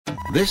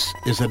This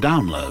is a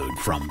download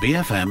from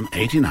BFM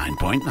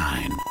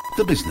 89.9,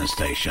 the business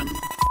station.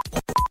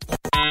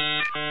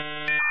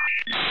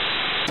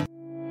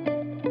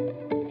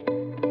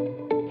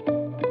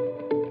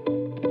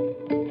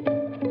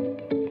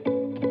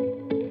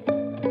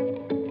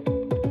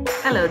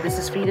 Hello, this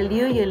is Frida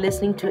Liu. You're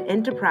listening to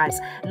Enterprise.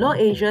 Law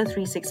Asia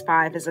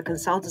 365 is a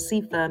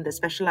consultancy firm that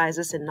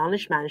specializes in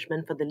knowledge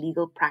management for the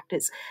legal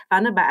practice.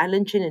 Founded by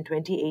Alan Chin in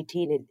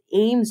 2018, it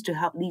aims to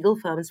help legal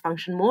firms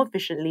function more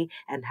efficiently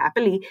and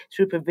happily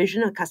through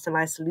provision of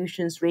customized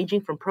solutions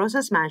ranging from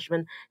process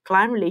management,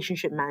 client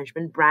relationship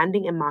management,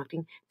 branding and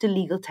marketing to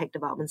legal tech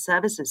development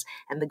services.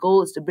 And the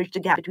goal is to bridge the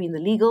gap between the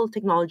legal,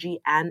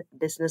 technology and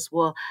business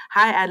world.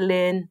 Hi,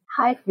 Adeline.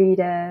 Hi,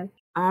 Frida.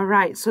 All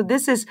right. So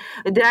this is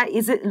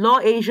it Law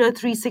Asia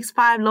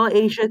 365, Law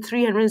Asia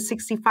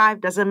 365?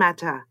 Doesn't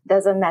matter.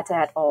 Doesn't matter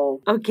at all.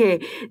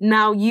 Okay.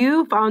 Now,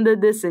 you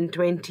founded this in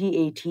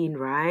 2018,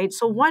 right?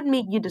 So what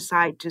made you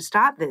decide to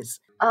start this?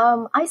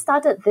 I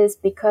started this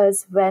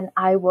because when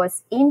I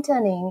was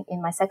interning in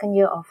my second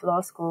year of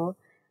law school,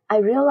 I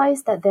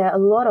realized that there are a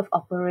lot of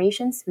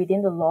operations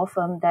within the law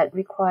firm that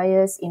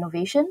requires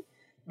innovation.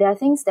 There are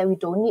things that we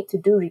don't need to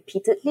do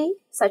repeatedly,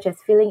 such as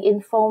filling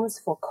in forms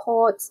for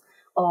courts,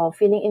 or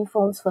filling in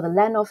forms for the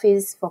land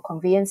office for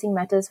conveyancing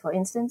matters, for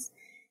instance.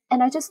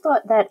 And I just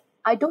thought that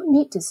I don't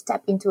need to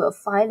step into a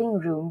filing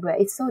room where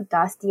it's so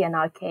dusty and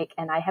archaic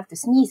and I have to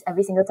sneeze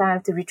every single time I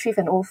have to retrieve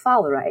an old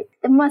file, right?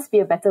 There must be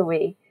a better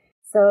way.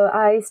 So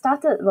I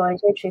started Law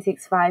Asia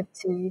 365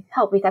 to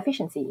help with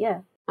efficiency,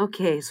 yeah.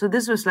 Okay, so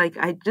this was like,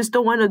 I just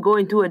don't want to go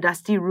into a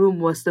dusty room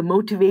was the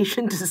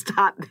motivation to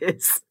start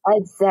this.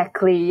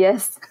 Exactly,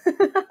 yes.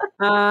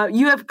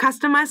 You have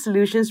customized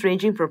solutions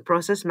ranging from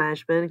process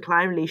management,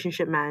 client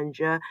relationship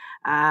management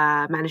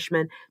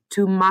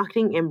to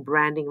marketing and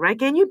branding, right?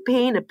 Can you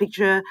paint a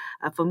picture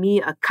for me,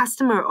 a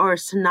customer or a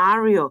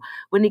scenario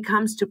when it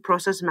comes to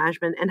process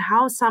management and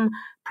how some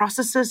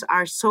processes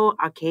are so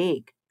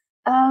archaic?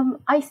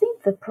 I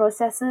think the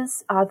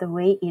processes are the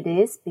way it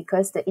is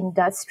because the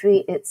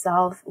industry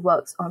itself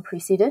works on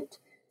precedent.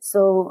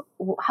 So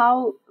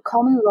how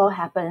common law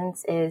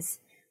happens is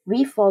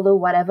we follow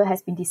whatever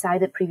has been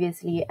decided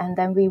previously and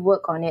then we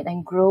work on it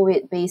and grow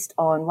it based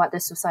on what the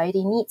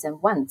society needs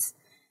and wants.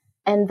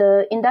 And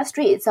the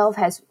industry itself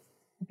has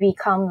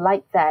become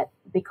like that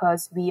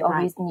because we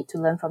always need to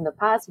learn from the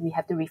past. We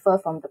have to refer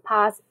from the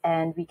past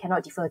and we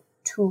cannot defer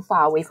too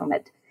far away from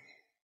it.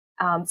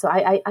 So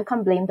I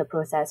can't blame the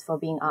process for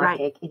being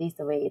archaic. It is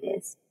the way it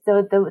is.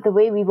 So the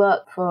way we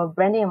work for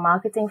branding and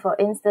marketing, for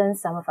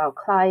instance, some of our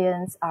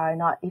clients are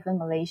not even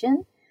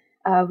Malaysian.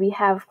 We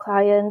have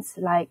clients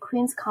like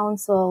Queen's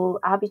Counsel,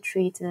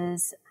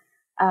 arbitrators,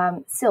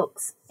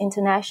 silks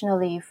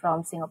internationally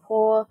from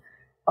Singapore,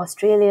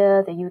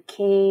 Australia, the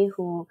UK,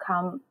 who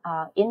come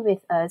in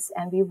with us,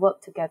 and we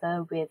work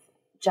together with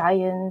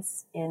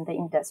giants in the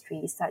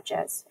industry, such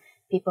as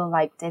people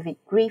like David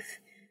Grief,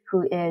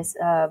 who is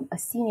a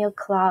senior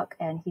clerk,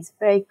 and he's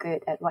very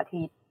good at what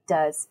he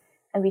does.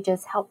 And we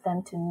just help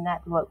them to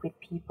network with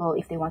people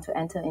if they want to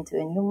enter into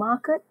a new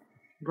market.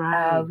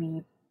 Right.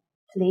 We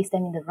place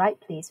them in the right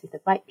place with the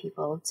right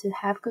people to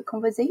have good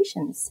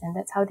conversations, and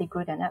that's how they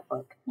grow their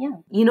network. Yeah.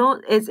 You know,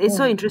 it's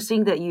so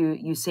interesting that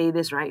you say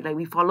this, right? Like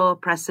we follow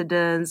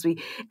precedents,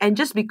 and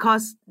just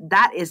because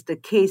that is the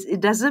case,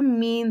 it doesn't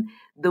mean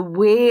the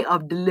way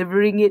of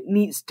delivering it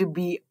needs to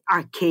be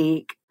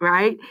archaic,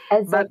 right?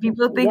 Exactly. But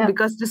people think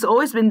because it's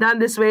always been done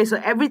this way,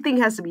 so everything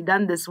has to be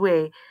done this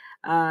way,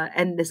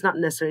 and it's not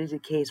necessarily the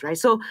case, right?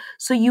 So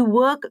you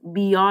work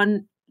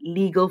beyond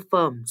legal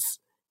firms,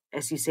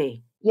 as you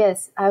say.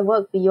 Yes, I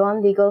work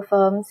beyond legal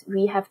firms.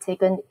 We have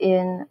taken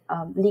in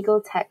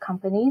legal tech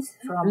companies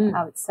from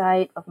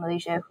outside of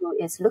Malaysia who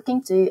is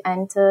looking to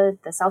enter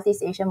the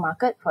Southeast Asian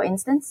market, for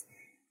instance.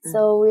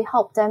 So we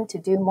help them to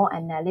do more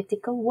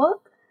analytical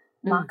work,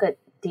 market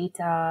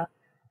data,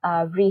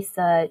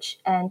 research,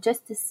 and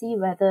just to see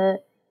whether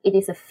it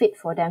is a fit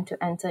for them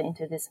to enter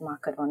into this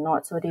market or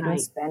not, so they don't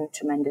spend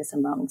tremendous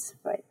amounts,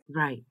 right?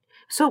 Right.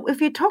 So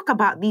if you talk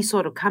about these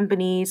sort of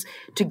companies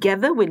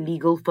together with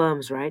legal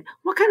firms, right,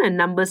 what kind of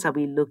numbers are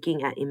we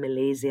looking at in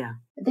Malaysia?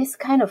 This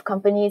kind of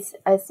companies,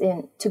 as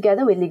in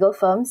together with legal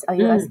firms, are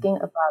you asking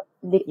about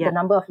the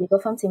number of legal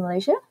firms in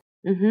Malaysia?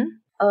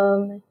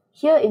 Mm-hmm.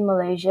 Here in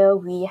Malaysia,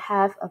 we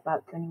have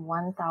about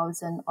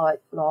 21,000 odd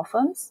law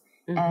firms,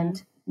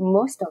 and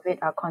most of it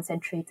are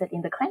concentrated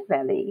in the Klang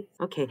Valley.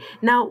 Okay.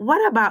 Now,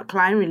 what about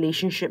client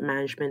relationship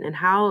management and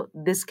how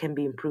this can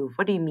be improved?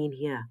 What do you mean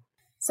here?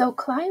 So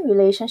client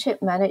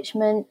relationship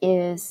management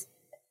is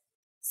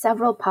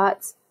several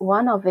parts.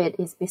 One of it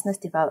is business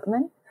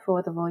development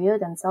for the lawyer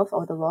themselves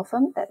or the law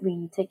firm that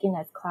we take in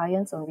as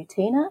clients on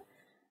retainer.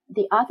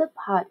 The other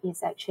part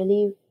is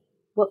actually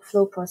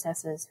workflow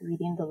processes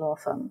within the law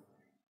firm.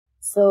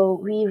 So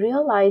we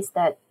realize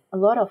that a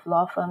lot of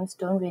law firms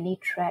don't really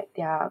track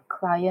their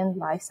client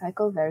life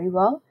cycle very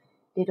well.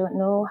 They don't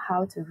know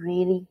how to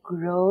really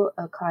grow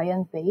a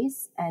client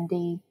base, and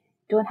they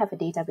don't have a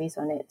database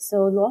on it.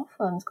 So law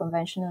firms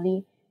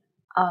conventionally,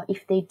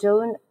 if they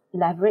don't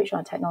leverage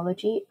on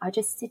technology are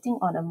just sitting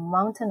on a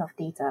mountain of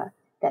data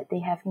that they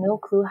have no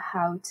clue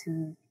how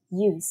to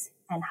use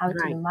and how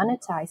to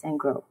monetize and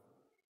grow.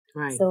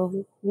 Right.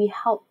 So we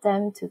help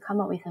them to come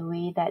up with a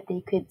way that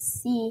they could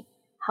see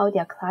how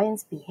their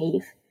clients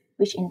behave,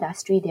 which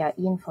industry they are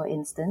in, for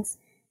instance,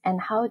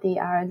 and how they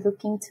are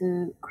looking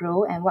to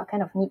grow and what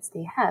kind of needs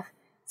they have.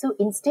 So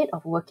instead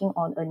of working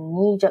on a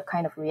knee-jerk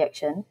kind of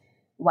reaction,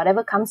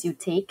 whatever comes you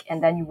take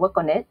and then you work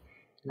on it,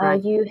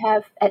 you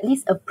have at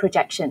least a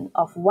projection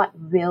of what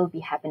will be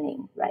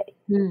happening, right?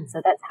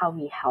 So that's how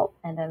we help.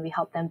 And then we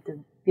help them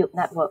to build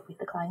network with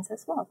the clients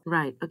as well.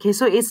 Right. Okay.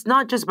 So it's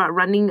not just about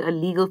running a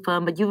legal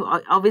firm, but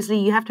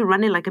you have to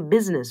run it like a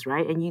business,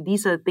 right? And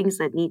these are things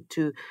that need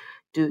to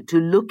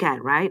look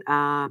at, right?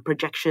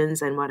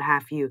 Projections and what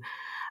have you.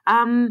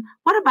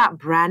 What about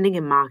branding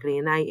and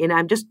marketing? And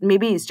I'm just,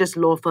 maybe it's just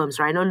law firms,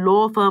 right? I know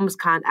law firms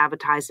can't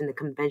advertise in the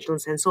conventional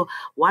sense. So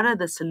what are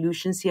the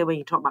solutions here when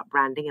you talk about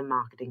branding and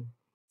marketing?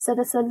 So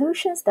the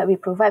solutions that we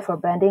provide for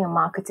branding and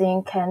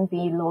marketing can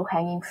be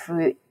low-hanging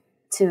fruit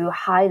to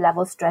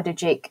high-level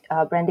strategic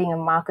branding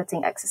and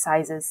marketing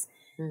exercises.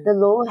 The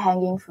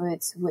low-hanging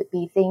fruits would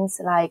be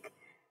things like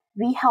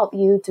we help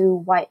you do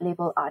white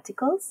label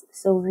articles.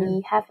 So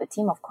we have a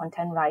team of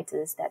content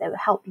writers that will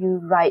help you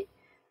write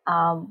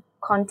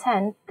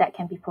content that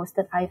can be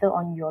posted either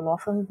on your law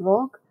firm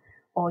blog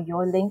or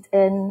your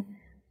LinkedIn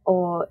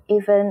or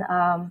even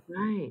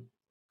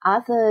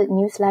other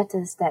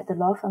newsletters that the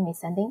law firm is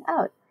sending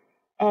out.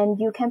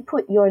 And you can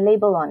put your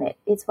label on it.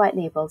 It's white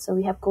label. So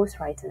we have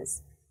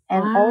ghostwriters.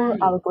 And all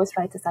our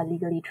ghostwriters are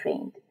legally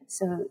trained.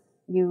 So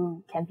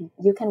you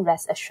can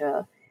rest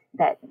assured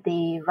that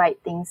they write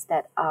things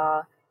that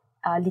are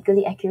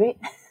legally accurate.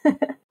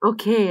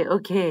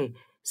 Okay.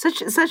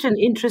 Such an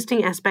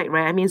interesting aspect,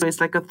 right? I mean, so it's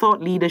like a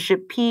thought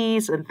leadership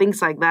piece and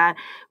things like that,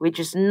 which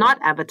is not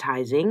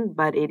advertising,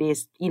 but it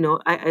is,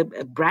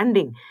 a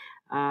branding,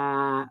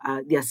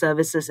 their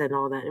services and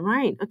all that.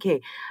 Right.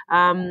 Okay.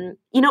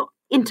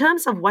 In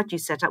terms of what you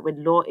set up with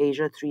Law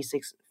Asia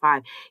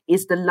 365,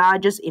 is the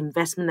largest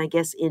investment, I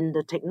guess, in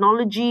the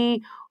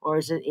technology, or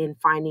is it in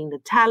finding the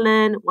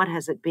talent? What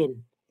has it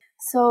been?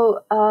 So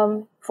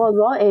for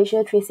Law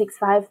Asia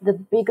 365, the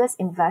biggest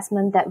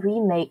investment that we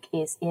make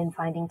is in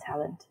finding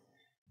talent.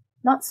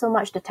 Not so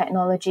much the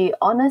technology.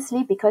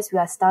 Honestly, because we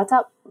are a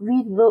startup,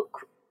 we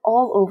look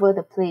all over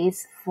the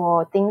place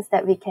for things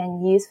that we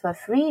can use for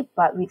free,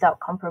 but without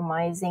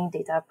compromising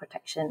data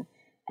protection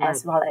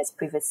as well as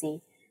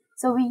privacy.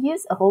 So we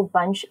use a whole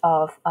bunch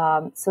of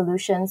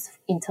solutions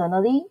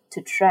internally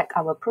to track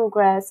our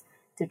progress,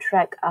 to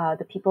track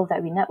the people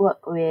that we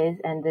network with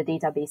and the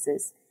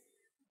databases.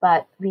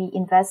 But we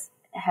invest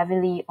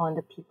heavily on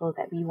the people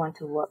that we want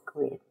to work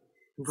with.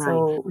 Right.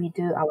 So we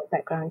do our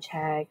background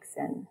checks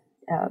and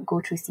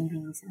go through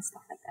CVs and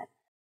stuff like that.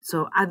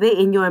 So are they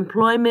in your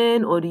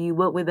employment or do you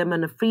work with them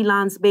on a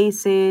freelance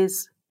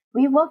basis?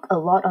 We work a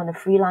lot on a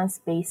freelance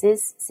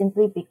basis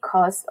simply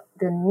because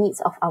the needs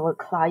of our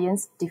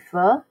clients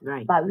differ.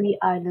 Right. But we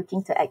are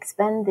looking to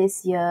expand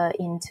this year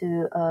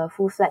into a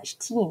full-fledged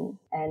team.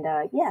 And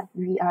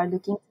we are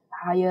looking to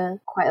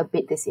hire quite a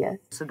bit this year.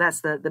 So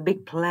that's the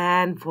big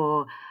plan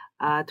for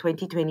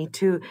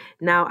 2022.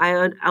 Now,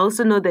 I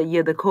also know that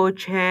you're the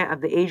co-chair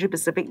of the Asia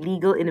Pacific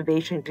Legal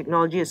Innovation and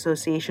Technology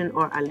Association,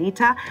 or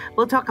ALITA.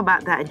 We'll talk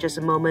about that in just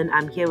a moment.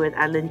 I'm here with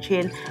Adeline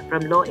Chin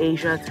from Law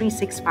Asia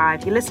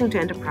 365. You're listening to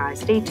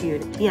Enterprise. Stay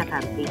tuned,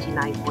 BFM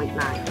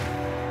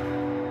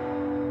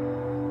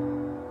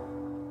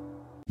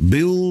 89.9.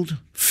 Build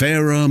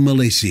Fairer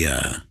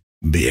Malaysia.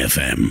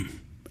 BFM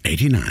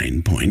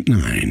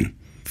 89.9.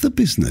 The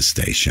business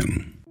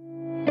station.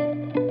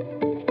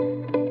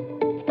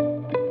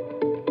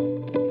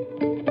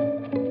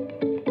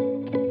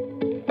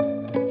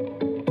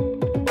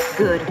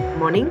 Good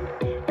morning.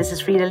 This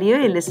is Frida Liu.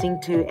 You're listening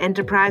to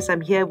Enterprise.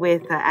 I'm here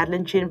with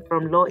Adeline Chin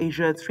from Law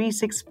Asia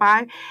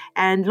 365.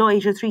 And Law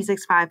Asia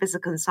 365 is a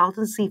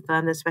consultancy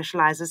firm that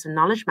specializes in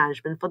knowledge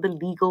management for the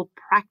legal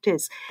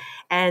practice.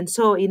 And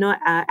so,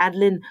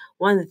 Adeline,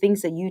 one of the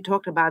things that you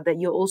talked about, that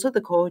you're also the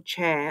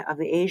co-chair of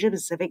the Asia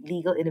Pacific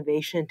Legal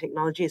Innovation and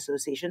Technology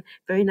Association,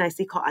 very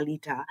nicely called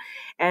ALITA.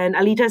 And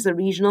ALITA is a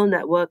regional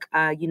network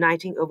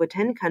uniting over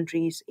 10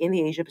 countries in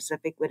the Asia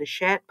Pacific with a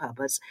shared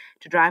purpose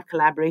to drive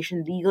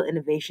collaboration, legal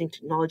innovation,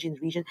 technology in the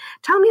region.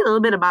 Tell me a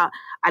little bit about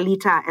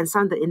ALITA and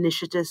some of the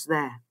initiatives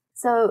there.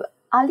 So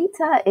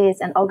ALITA is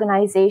an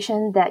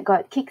organization that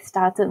got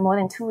kick-started more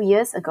than 2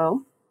 years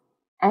ago.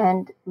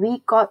 And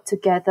we got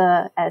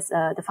together as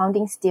the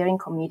founding steering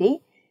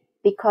committee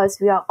because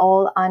we are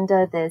all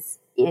under this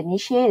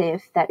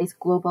initiative that is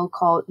global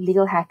called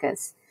Legal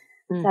Hackers.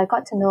 So I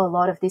got to know a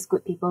lot of these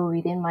good people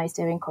within my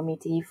steering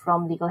committee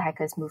from Legal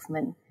Hackers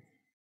movement.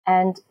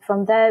 And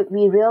from there,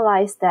 we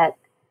realized that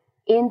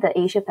in the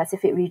Asia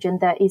Pacific region,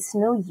 there is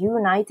no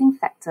uniting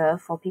factor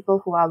for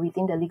people who are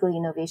within the legal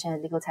innovation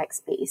and legal tech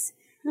space.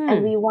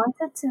 And we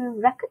wanted to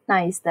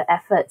recognize the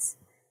efforts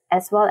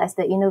as well as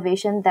the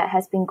innovation that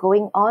has been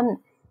going on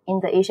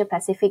in the Asia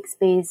Pacific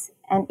space.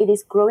 And it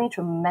is growing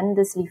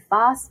tremendously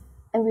fast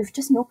and we've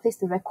just no place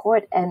to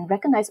record and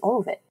recognize all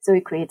of it. So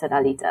we created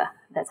Alita.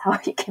 That's how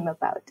it came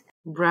about.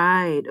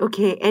 Right.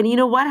 Okay. And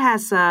what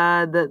has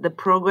the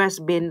progress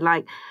been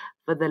like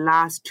for the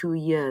last 2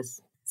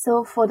 years?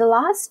 So for the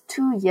last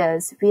 2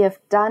 years, we have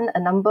done a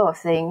number of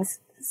things.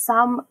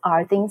 Some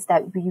are things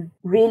that we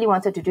really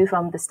wanted to do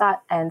from the start,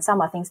 and some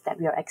are things that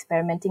we are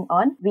experimenting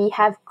on. We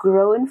have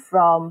grown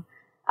from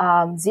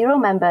 0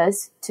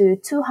 members to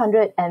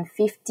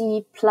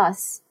 250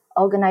 plus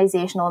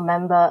organizational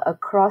member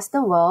across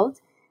the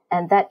world,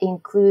 and that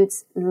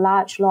includes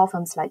large law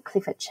firms like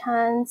Clifford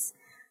Chance,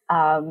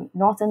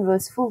 Norton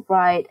Rose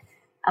Fulbright.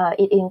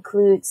 It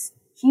includes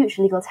huge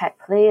legal tech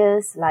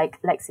players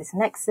like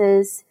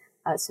LexisNexis,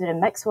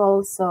 Sweden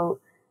Maxwell. So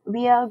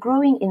we are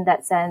growing in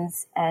that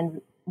sense,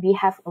 and we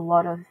have a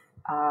lot of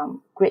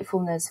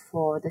gratefulness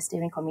for the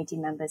steering committee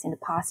members in the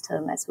past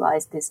term as well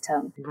as this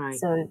term. Right.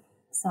 So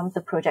some of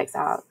the projects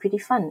are pretty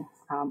fun.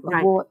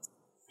 Right. Awards,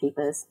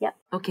 papers, yeah.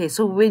 Okay,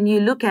 so when you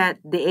look at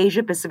the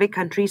Asia Pacific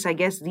countries, I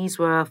guess these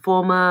were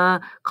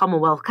former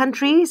Commonwealth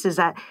countries. Is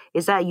that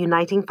a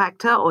uniting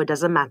factor, or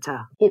does it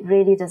matter? It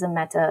really doesn't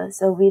matter.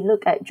 So we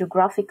look at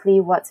geographically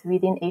what's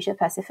within Asia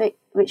Pacific,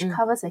 which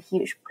covers a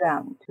huge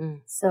ground.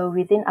 So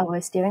within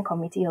our steering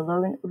committee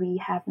alone, we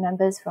have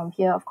members from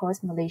here, of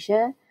course,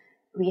 Malaysia.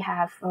 We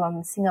have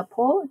from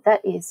Singapore.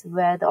 That is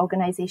where the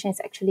organization is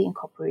actually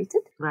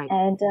incorporated. Right.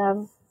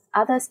 And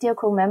other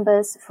steerco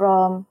members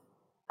from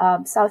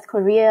South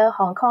Korea,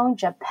 Hong Kong,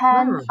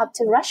 Japan, up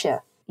to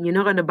Russia. You're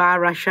not going to bar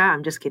Russia.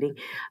 I'm just kidding.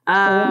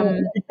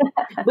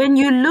 When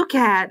you look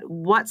at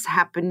what's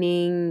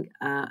happening,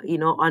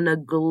 on a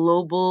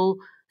global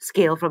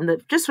scale from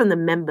the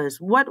members,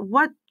 what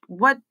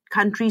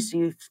countries do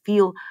you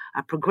feel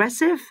are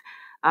progressive,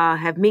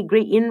 have made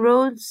great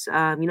inroads?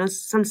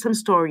 Some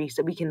stories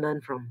that we can learn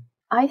from.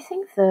 I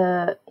think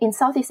in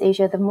Southeast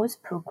Asia, the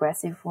most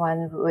progressive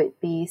one would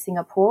be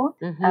Singapore.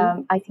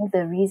 I think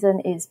the reason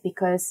is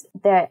because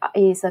there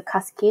is a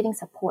cascading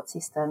support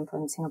system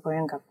from the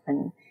Singaporean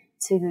government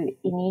to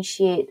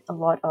initiate a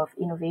lot of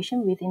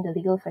innovation within the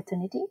legal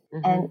fraternity.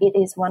 And it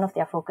is one of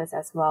their focus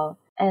as well.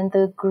 And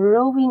the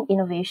growing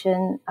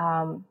innovation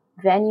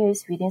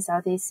venues within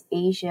Southeast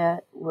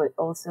Asia would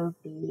also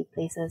be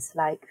places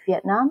like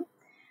Vietnam.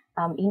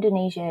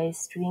 Indonesia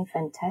is doing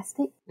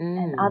fantastic,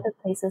 and other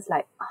places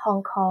like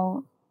Hong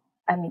Kong,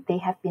 they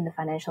have been the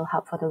financial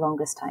hub for the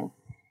longest time.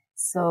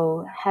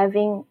 So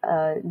having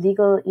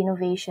legal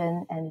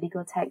innovation and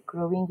legal tech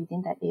growing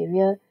within that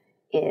area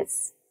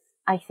is,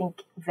 I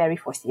think, very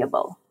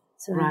foreseeable.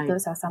 So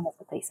those are some of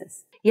the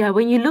places. Yeah,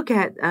 when you look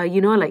at,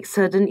 like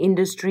certain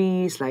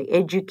industries like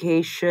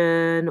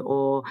education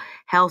or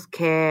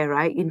healthcare,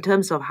 right, in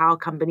terms of how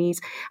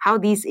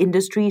these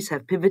industries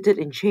have pivoted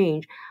and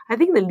changed, I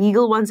think the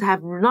legal ones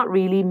have not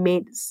really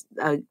made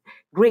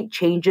great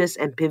changes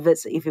and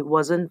pivots if it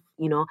wasn't,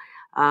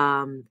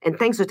 and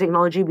thanks to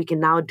technology, we can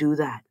now do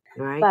that,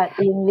 right?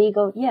 But in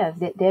legal,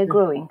 they're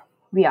growing.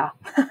 We are.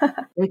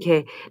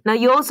 Okay. Now,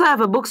 you also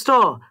have a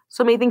bookstore.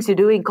 So many things you're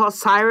doing called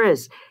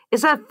Cyrus.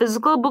 Is that a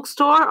physical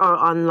bookstore or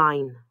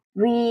online?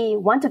 We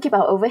want to keep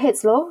our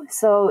overheads low.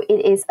 So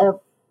it is a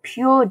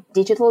pure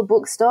digital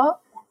bookstore.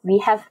 We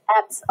have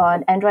apps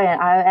on Android and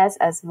iOS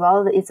as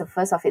well. It's the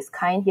first of its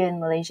kind here in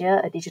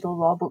Malaysia, a digital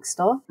law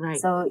bookstore. Right.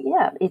 So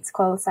it's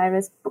called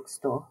Cyrus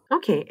Bookstore.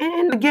 Okay.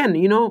 And again,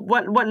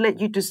 what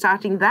led you to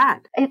starting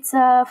that? It's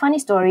a funny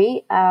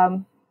story.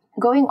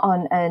 Going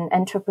on an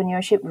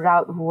entrepreneurship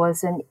route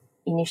wasn't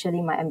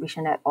initially my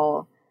ambition at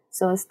all.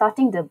 So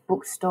starting the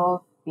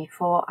bookstore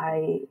before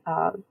I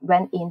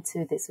went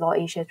into this Law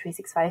Asia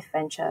 365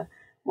 venture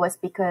was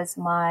because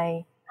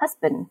my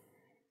husband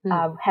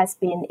has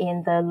been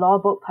in the law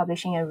book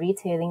publishing and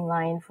retailing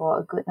line for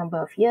a good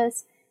number of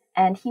years,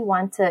 and he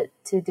wanted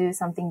to do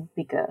something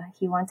bigger.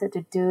 He wanted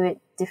to do it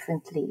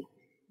differently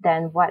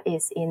than what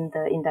is in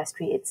the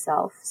industry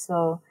itself.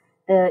 So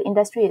the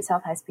industry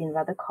itself has been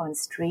rather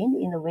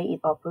constrained in the way it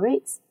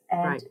operates,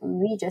 and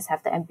we just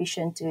have the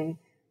ambition to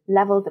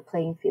level the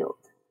playing field.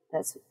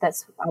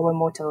 That's our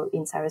motto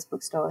in Cyrus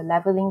Bookstore,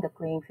 leveling the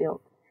playing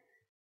field.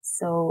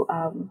 So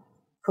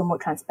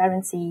promote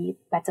transparency,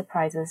 better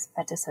prices,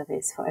 better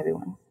service for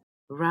everyone.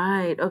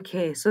 Right.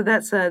 Okay. So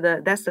that's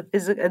the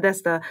physical.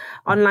 That's the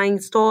online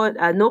store.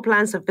 No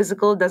plans for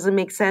physical. Doesn't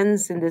make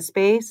sense in this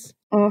space.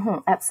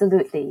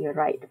 Absolutely, you're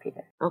right,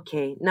 Peter.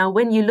 Okay. Now,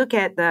 when you look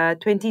at the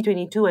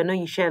 2022, I know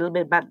you shared a little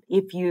bit, but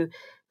if you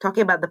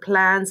talking about the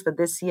plans for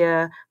this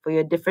year for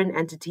your different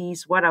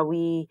entities, what are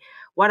we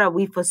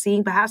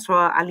foreseeing, perhaps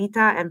for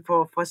Alita and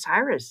for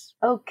Cyrus?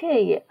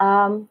 Okay.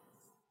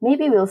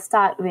 Maybe we'll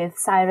start with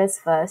Cyrus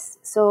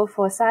first. So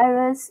for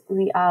Cyrus,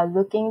 we are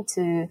looking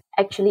to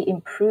actually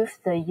improve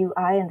the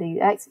UI and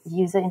the UX,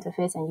 user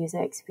interface and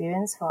user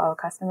experience for our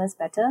customers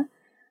better.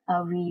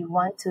 We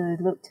want to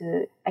look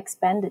to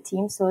expand the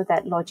team so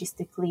that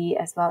logistically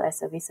as well as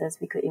services,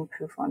 we could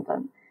improve on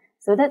them.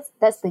 So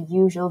that's the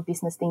usual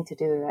business thing to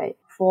do, right?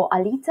 For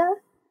Alita,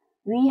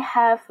 we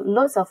have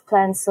loads of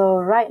plans. So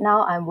right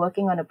now I'm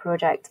working on a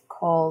project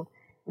called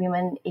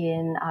Women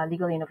in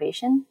Legal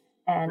Innovation.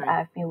 And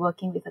I've been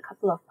working with a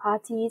couple of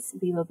parties.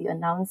 We will be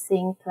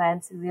announcing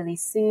plans really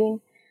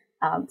soon,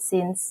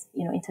 since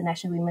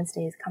International Women's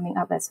Day is coming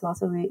up as well.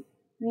 So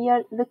we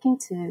are looking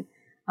to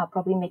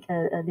probably make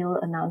a little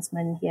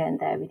announcement here and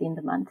there within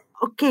the month.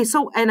 Okay,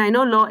 so, and I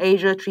know Law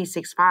Asia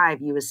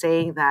 365, you were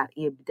saying that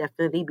you'll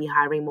definitely be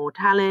hiring more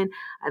talent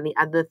and the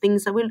other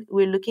things that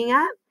we're looking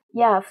at.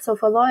 Yeah, so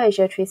for Law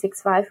Asia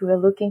 365, we're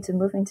looking to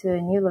move into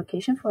a new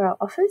location for our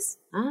office.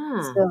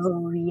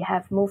 So we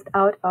have moved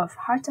out of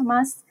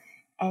Hartamas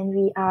and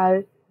we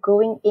are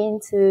going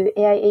into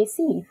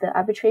AIAC, the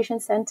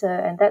arbitration center,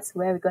 and that's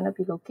where we're going to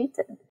be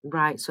located.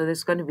 Right. So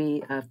there's going to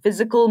be a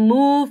physical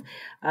move.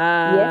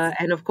 Yes.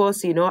 And of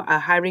course,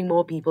 hiring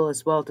more people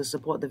as well to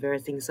support the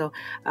various things. So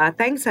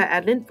thanks,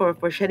 Adeline,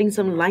 for shedding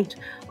some light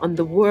on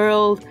the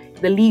world,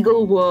 the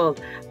legal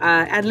world.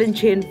 Adeline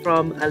Chin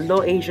from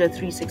Law Asia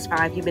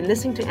 365. You've been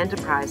listening to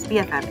Enterprise,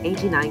 BFM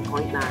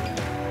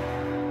 89.9.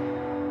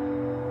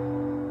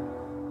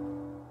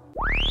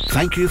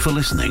 Thank you for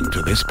listening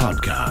to this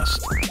podcast.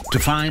 To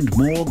find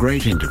more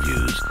great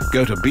interviews,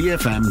 go to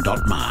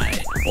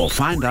bfm.my or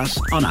find us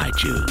on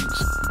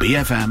iTunes.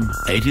 BFM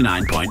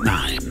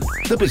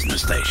 89.9, the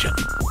business station.